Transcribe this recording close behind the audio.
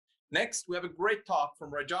Next, we have a great talk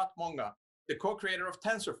from Rajat Monga, the co-creator of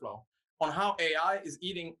TensorFlow, on how AI is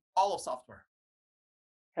eating all of software.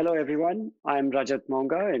 Hello, everyone. I'm Rajat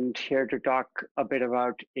Monga, and here to talk a bit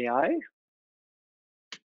about AI.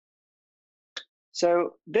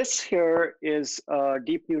 So this here is a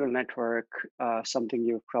deep neural network, something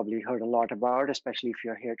you've probably heard a lot about, especially if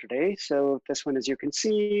you're here today. So this one, as you can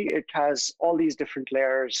see, it has all these different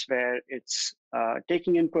layers where it's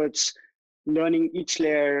taking inputs, learning each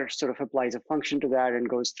layer, sort of applies a function to that and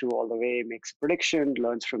goes through all the way, makes a prediction,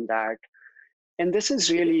 learns from that. And this is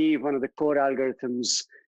really one of the core algorithms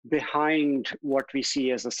behind what we see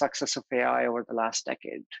as the success of AI over the last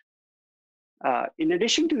decade. In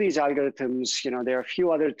addition to these algorithms, there are a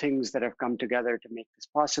few other things that have come together to make this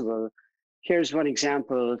possible. Here's one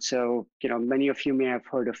example. So, many of you may have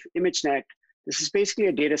heard of ImageNet. This is basically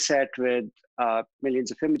a data set with millions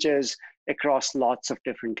of images across lots of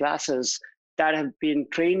different classes that have been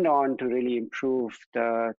trained on to really improve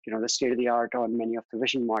the state of the art on many of the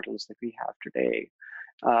vision models that we have today.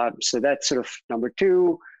 So that's sort of number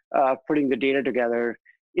two, putting the data together.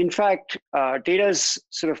 In fact, data has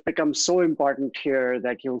sort of become so important here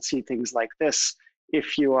that you'll see things like this.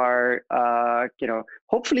 If you are,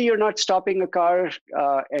 hopefully you're not stopping a car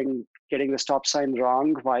and getting the stop sign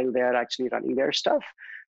wrong while they're actually running their stuff.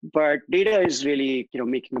 But data is really,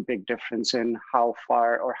 making a big difference in how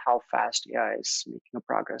far or how fast AI is making a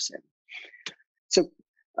progress in. So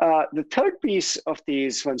the third piece of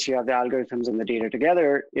these, once you have the algorithms and the data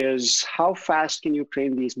together, is how fast can you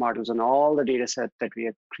train these models on all the data set that we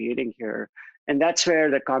are creating here? And that's where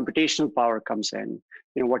the computational power comes in.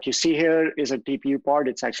 What you see here is a TPU pod.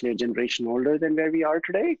 It's actually a generation older than where we are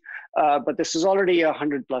today. But this is already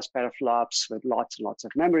 100+ petaflops with lots and lots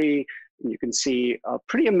of memory. And you can see a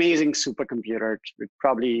pretty amazing supercomputer. It would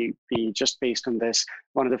probably be, just based on this,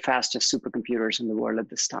 one of the fastest supercomputers in the world at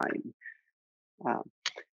this time.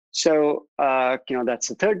 So, that's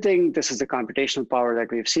the third thing. This is the computational power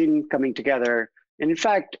that we've seen coming together. And in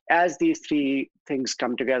fact, as these three things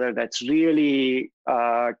come together, that's really,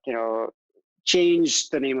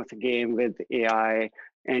 changed the name of the game with AI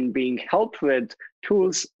and being helped with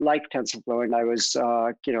tools like TensorFlow. And I was,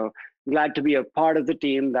 glad to be a part of the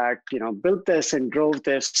team that, built this and drove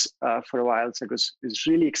this for a while. So it was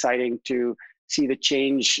really exciting to see the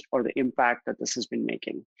change or the impact that this has been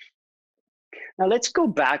making. Now let's go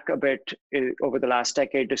back a bit over the last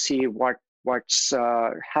decade to see what's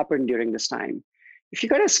happened during this time. If you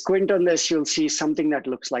kind of squint on this, you'll see something that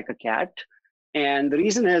looks like a cat. And the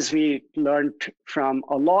reason is we learned from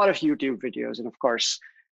a lot of YouTube videos. And of course,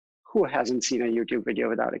 who hasn't seen a YouTube video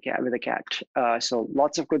with a cat? So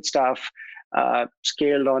lots of good stuff,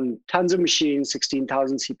 scaled on tons of machines,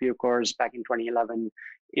 16,000 CPU cores back in 2011.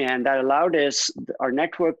 And that allowed our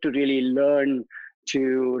network to really learn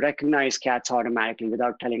to recognize cats automatically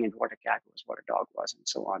without telling it what a cat was, what a dog was, and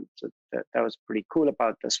so on. So that was pretty cool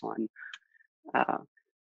about this one.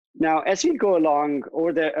 Now, as we go along,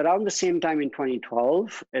 around the same time in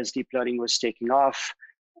 2012, as deep learning was taking off,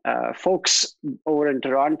 folks over in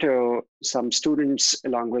Toronto, some students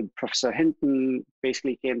along with Professor Hinton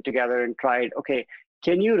basically came together and tried, okay,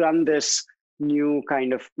 can you run this new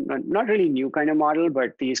kind of, not really new kind of model,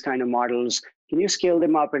 but these kind of models, can you scale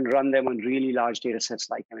them up and run them on really large data sets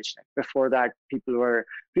like ImageNet? Before that, people were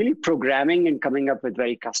really programming and coming up with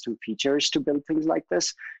very custom features to build things like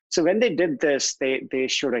this. So when they did this, they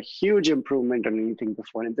showed a huge improvement on anything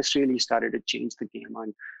before. And this really started to change the game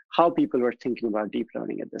on how people were thinking about deep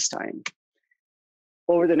learning at this time.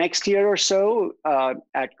 Over the next year or so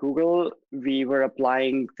at Google, we were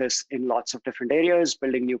applying this in lots of different areas,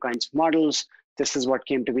 building new kinds of models. This is what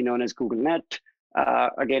came to be known as GoogleNet.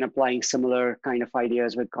 Again, applying similar kind of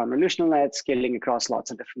ideas with convolutional nets, scaling across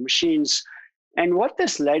lots of different machines. And what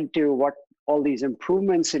this led to, what all these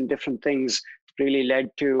improvements in different things really led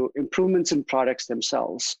to improvements in products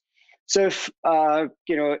themselves. So if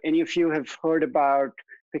any of you have heard about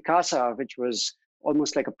Picasa, which was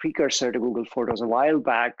almost like a precursor to Google Photos a while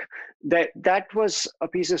back, that was a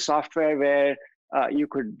piece of software where you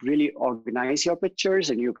could really organize your pictures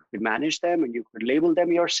and you could manage them and you could label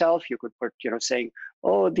them yourself. You could put, saying,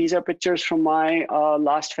 oh, these are pictures from my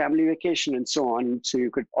last family vacation and so on. So you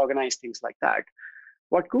could organize things like that.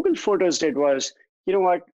 What Google Photos did was,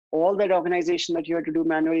 all that organization that you had to do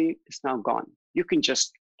manually is now gone. You can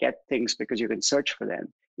just get things because you can search for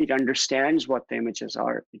them. It understands what the images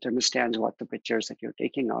are. It understands what the pictures that you're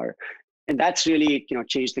taking are. And that's really,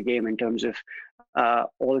 changed the game in terms of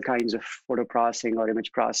all kinds of photo processing or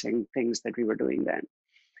image processing things that we were doing then.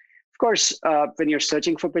 Of course, when you're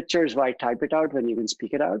searching for pictures, why type it out when you can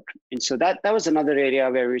speak it out? And so that was another area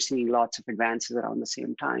where we're seeing lots of advances around the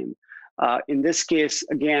same time. In this case,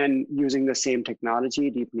 again, using the same technology,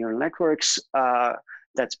 deep neural networks,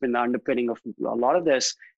 that's been the underpinning of a lot of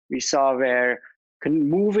this, we saw where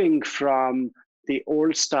moving from the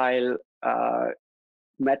old style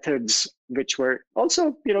methods, which were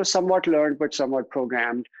also somewhat learned but somewhat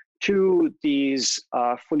programmed, to these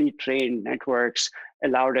fully trained networks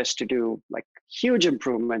allowed us to do like huge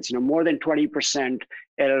improvements, more than 20%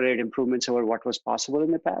 error rate improvements over what was possible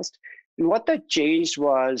in the past. And what that changed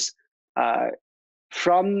was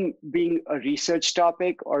from being a research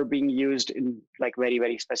topic or being used in like very,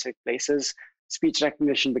 very specific places, speech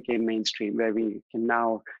recognition became mainstream, where we can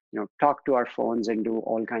now talk to our phones and do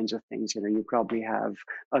all kinds of things. You probably have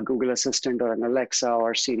a Google Assistant or an Alexa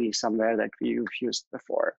or Siri somewhere that you've used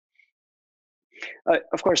before.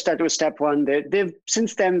 Of course, that was step one.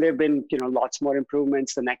 Since then, there've been lots more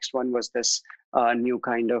improvements. The next one was this new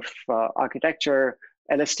kind of architecture,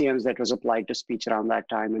 LSTMs, that was applied to speech around that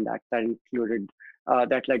time, and that included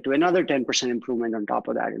that led to another 10% improvement on top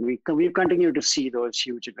of that. And we've continued to see those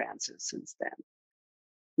huge advances since then.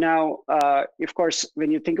 Now, of course, when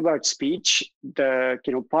you think about speech, the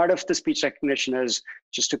part of the speech recognition is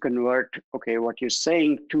just to convert what you're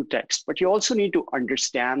saying to text, but you also need to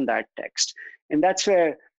understand that text. And that's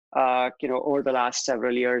where over the last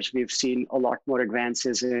several years we've seen a lot more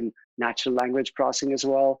advances in natural language processing as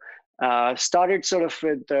well. Started sort of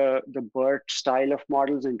with the BERT style of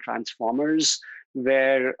models and transformers,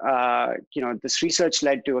 where this research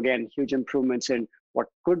led to, again, huge improvements in what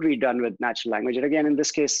could be done with natural language. And again, in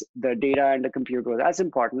this case, the data and the compute was as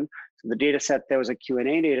important. So the data set, there was a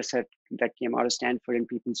Q&A data set that came out of Stanford, and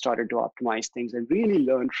people started to optimize things and really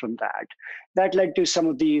learn from that. That led to some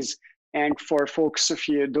of these. And for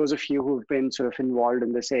those of you who've been sort of involved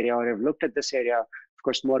in this area or have looked at this area, of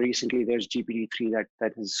course, more recently, there's GPT-3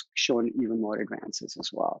 that has shown even more advances as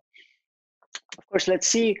well. Of course, let's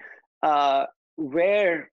see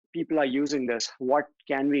where people are using this. What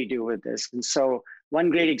can we do with this? And so one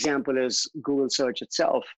great example is Google search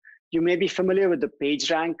itself. You may be familiar with the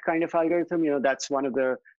PageRank kind of algorithm. That's one of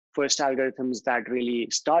the first algorithms that really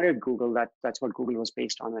started Google. That's what Google was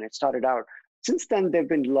based on when it started out. Since then, there have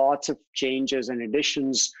been lots of changes and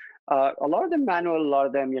additions. A lot of them manual, a lot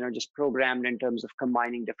of them just programmed in terms of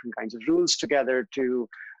combining different kinds of rules together to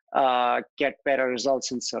get better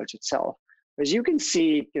results in search itself. As you can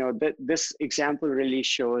see, this example really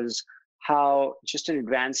shows how just an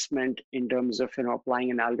advancement in terms of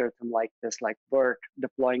applying an algorithm like this, like BERT,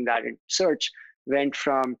 deploying that in search, went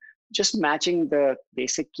from just matching the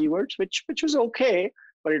basic keywords, which was okay,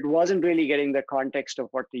 but it wasn't really getting the context of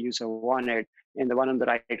what the user wanted. And the one on the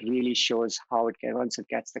right really shows how once it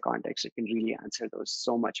gets the context, it can really answer those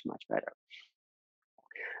so much, much better.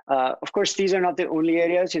 Of course, these are not the only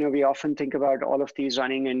areas. We often think about all of these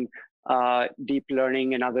running in deep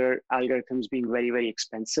learning and other algorithms being very, very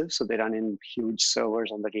expensive. So they run in huge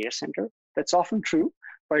servers on the data center. That's often true.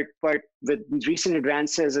 But with recent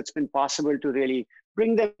advances, it's been possible to really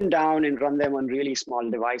bring them down and run them on really small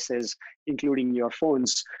devices, including your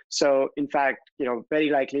phones. So in fact, very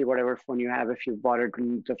likely whatever phone you have, if you've bought it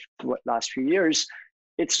in the last few years,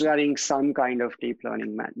 it's running some kind of deep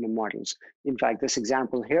learning models. In fact, this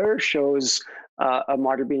example here shows a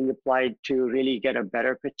model being applied to really get a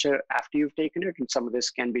better picture after you've taken it. And some of this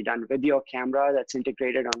can be done with your camera that's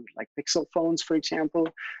integrated on like Pixel phones, for example,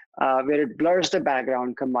 where it blurs the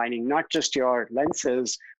background, combining not just your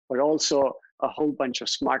lenses, but also a whole bunch of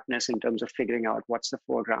smartness in terms of figuring out what's the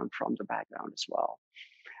foreground from the background as well.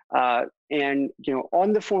 And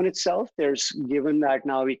on the phone itself, given that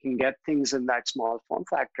now we can get things in that small form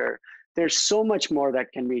factor, there's so much more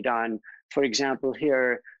that can be done. For example,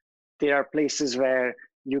 here, there are places where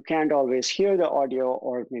you can't always hear the audio,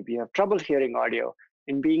 or maybe you have trouble hearing audio,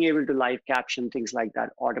 and being able to live caption things like that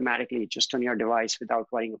automatically just on your device without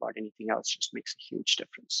worrying about anything else just makes a huge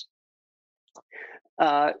difference.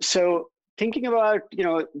 So thinking about,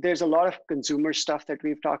 there's a lot of consumer stuff that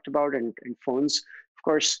we've talked about in phones. Of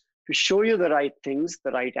course, to show you the right things, the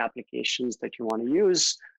right applications that you want to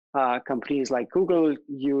use, companies like Google,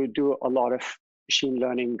 you do a lot of machine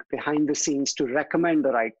learning behind the scenes to recommend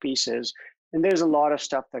the right pieces. And there's a lot of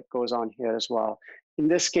stuff that goes on here as well. In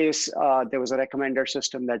this case, there was a recommender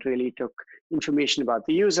system that really took information about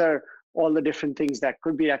the user, all the different things that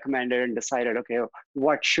could be recommended, and decided, okay,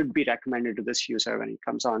 what should be recommended to this user when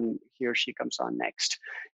he or she comes on next.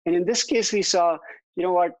 And in this case, we saw,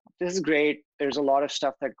 what, this is great. There's a lot of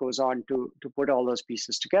stuff that goes on to put all those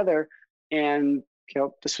pieces together. And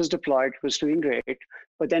this was deployed, was doing great.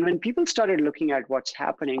 But then when people started looking at what's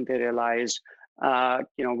happening, they realized,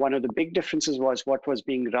 one of the big differences was what was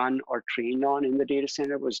being run or trained on in the data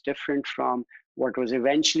center was different from what was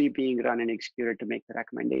eventually being run and executed to make the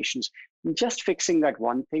recommendations. And just fixing that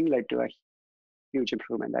one thing led to a huge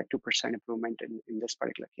improvement, that 2% improvement in this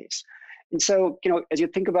particular case. And so, as you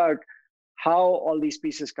think about how all these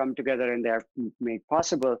pieces come together and they're made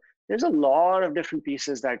possible, there's a lot of different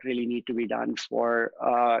pieces that really need to be done for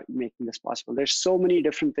making this possible. There's so many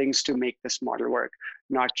different things to make this model work,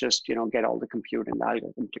 not just get all the compute and the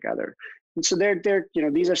algorithm together. And so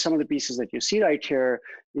these are some of the pieces that you see right here.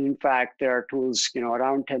 In fact, there are tools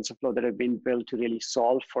around TensorFlow that have been built to really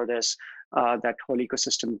solve for this. That whole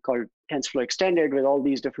ecosystem called TensorFlow Extended, with all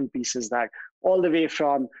these different pieces that all the way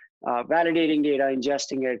from validating data,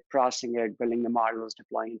 ingesting it, processing it, building the models,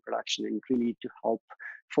 deploying in production, and really to help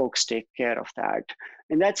folks take care of that.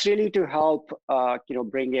 And that's really to help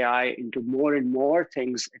bring AI into more and more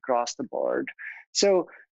things across the board. So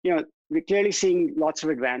we're clearly seeing lots of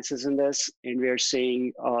advances in this, and we're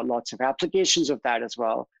seeing lots of applications of that as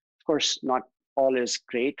well. Of course, not all is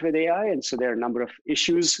great with AI, and so there are a number of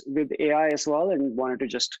issues with AI as well, and wanted to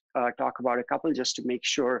just talk about a couple just to make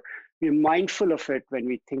sure we're mindful of it when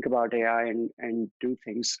we think about AI and do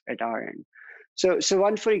things at our end. So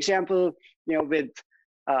one, for example, with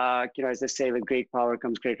as they say, with great power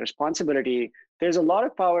comes great responsibility. There's a lot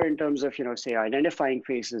of power in terms of say identifying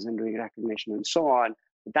faces and doing recognition and so on.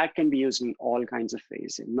 But that can be used in all kinds of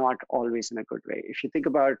ways, and not always in a good way. If you think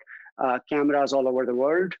about cameras all over the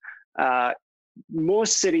world,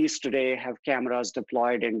 most cities today have cameras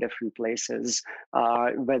deployed in different places,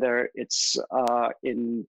 whether it's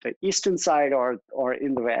in the eastern side or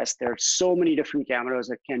in the west. There are so many different cameras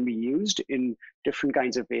that can be used in different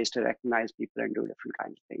kinds of ways to recognize people and do different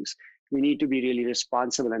kinds of things. We need to be really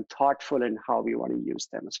responsible and thoughtful in how we want to use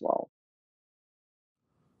them as well.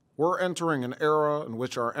 We're entering an era in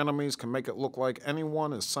which our enemies can make it look like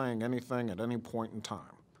anyone is saying anything at any point in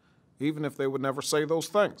time, even if they would never say those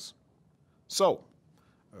things. So,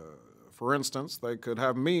 for instance, they could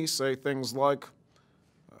have me say things like,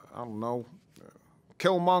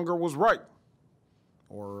 Killmonger was right,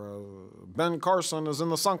 or Ben Carson is in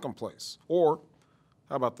the sunken place, or,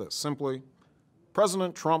 how about this, simply,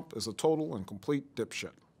 President Trump is a total and complete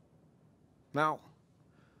dipshit. Now,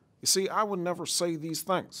 you see, I would never say these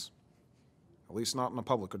things, at least not in a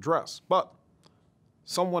public address, but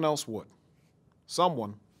someone else would.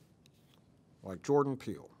 Someone like Jordan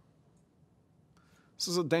Peele. This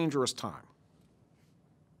is a dangerous time.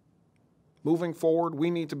 Moving forward, we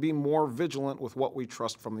need to be more vigilant with what we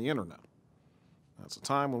trust from the internet. That's a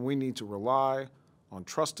time when we need to rely on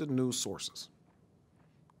trusted news sources.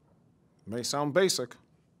 It may sound basic,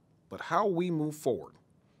 but how we move forward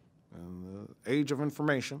in the age of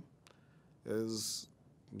information is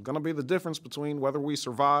going to be the difference between whether we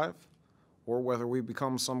survive or whether we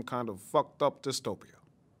become some kind of fucked up dystopia.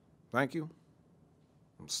 Thank you,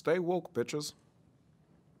 and stay woke, bitches.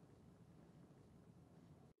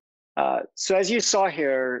 So as you saw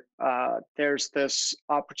here, there's this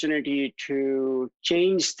opportunity to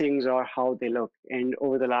change things or how they look. And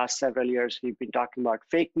over the last several years, we've been talking about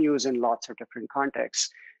fake news in lots of different contexts.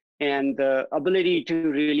 And the ability to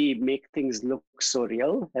really make things look so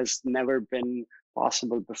real has never been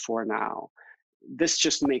possible before now. This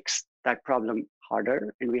just makes that problem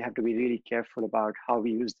harder, and we have to be really careful about how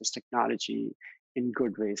we use this technology in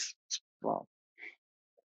good ways as well.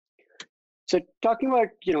 So talking about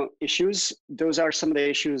issues, those are some of the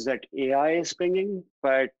issues that AI is bringing.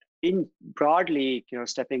 But in broadly,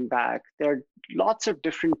 stepping back, there are lots of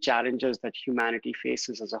different challenges that humanity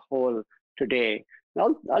faces as a whole today.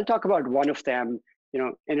 I'll talk about one of them,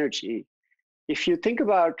 energy. If you think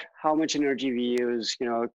about how much energy we use,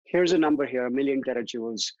 here's a number here, 1 million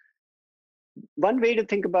terajoules. One way to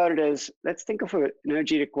think about it is, let's think of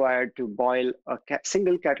energy required to boil a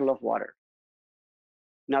single kettle of water.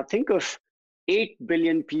 Now think of 8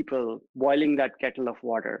 billion people boiling that kettle of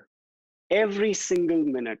water every single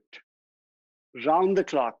minute, round the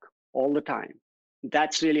clock, all the time.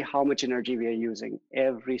 That's really how much energy we are using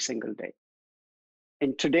every single day.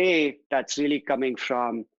 And today, that's really coming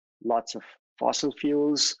from lots of fossil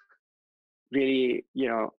fuels, really,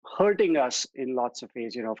 hurting us in lots of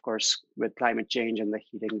ways, of course, with climate change and the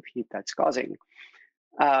heat that's causing.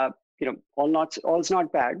 All's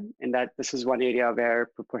not bad, and that this is one area where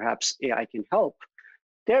perhaps AI can help.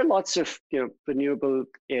 There are lots of renewable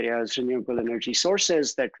areas, renewable energy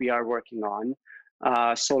sources that we are working on,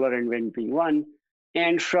 solar and wind being one.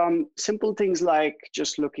 And from simple things like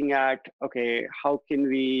just looking at, okay, how can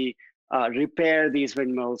we repair these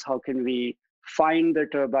windmills? How can we find the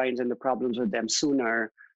turbines and the problems with them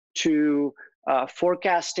sooner, to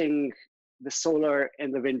forecasting the solar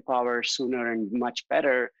and the wind power sooner and much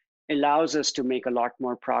better, allows us to make a lot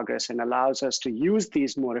more progress and allows us to use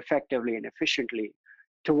these more effectively and efficiently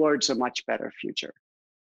towards a much better future.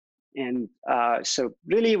 And so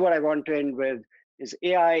really what I want to end with is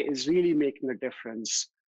AI is really making a difference,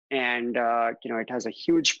 and it has a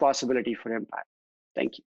huge possibility for impact.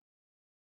 Thank you.